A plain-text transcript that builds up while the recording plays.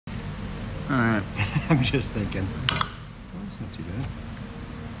All right. I'm just thinking. Oh, that's not too bad.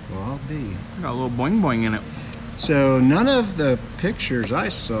 Well, I'll be. Got a little boing boing in it. So none of the pictures I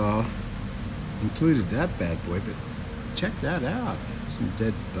saw included that bad boy, but check that out. Some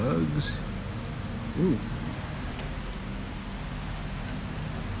dead bugs. Ooh.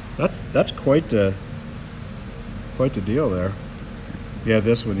 That's quite the deal there. Yeah,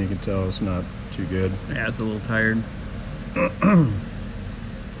 this one you can tell is not too good. Yeah, it's a little tired. Put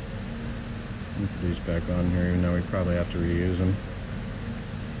these back on here, even though we probably have to reuse them.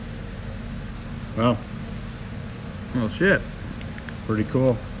 Well, Oh shit. pretty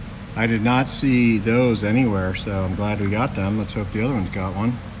cool. I did not see those anywhere, so I'm glad we got them. Let's hope the other one's got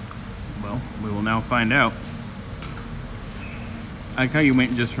one. Well, we will now find out. I like how you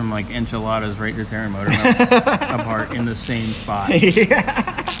went just from like enchiladas right to Terran motor apart in the same spot.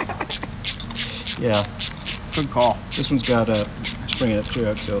 Yeah. Good call. This one's got a spring in it too.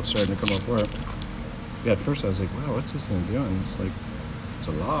 I feel it's starting to come apart. Yeah, at first I was like, wow, what's this thing doing? It's like, it's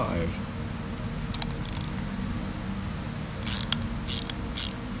alive.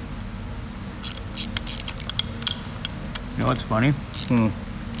 You know what's funny?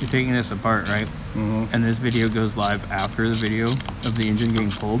 You're taking this apart, right? And this video goes live after the video of the engine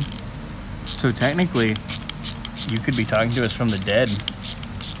getting pulled. So technically, you could be talking to us from the dead.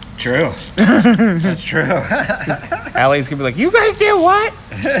 True. That's true. Allie's gonna be like, you guys did what?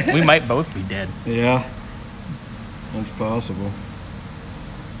 We might both be dead. Yeah. That's possible.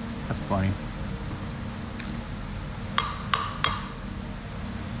 That's funny.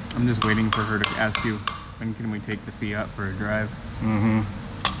 I'm just waiting for her to ask you, when can we take the Fiat for a drive?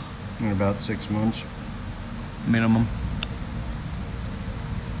 In about 6 months. Minimum.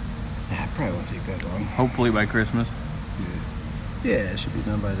 Yeah, it probably won't take that long. Hopefully by Christmas. Yeah, it should be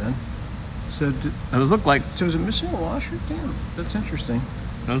done by then. So, Those look like is it missing a washer? Damn, that's interesting.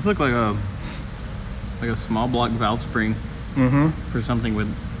 those look like a small block valve spring for something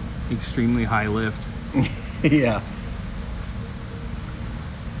with extremely high lift. Yeah.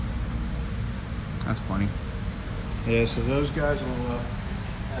 That's funny. Yeah, so those guys will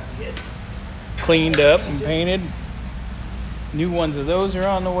have to get Cleaned up and painted. New ones of those are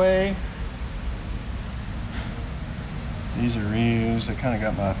on the way. These are reused. I kind of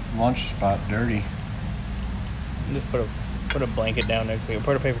got my lunch spot dirty. Just put a blanket down next to it.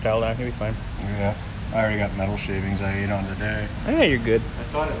 Put a paper towel down. You'll be fine. Yeah, I already got metal shavings I ate on today. Yeah, you're good. I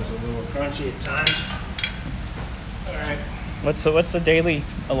thought it was a little crunchy at times. All right. What's the daily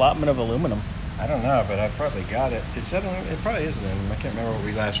allotment of aluminum? I don't know, but I probably got it. It probably is aluminum. I can't remember what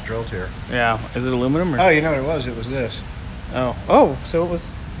we last drilled here. Yeah, is it aluminum or? Oh, you know what it was? It was this. Oh, so it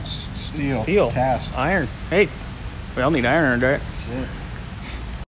was Steel. Cast. iron. Hey, we all need iron, right? Shit.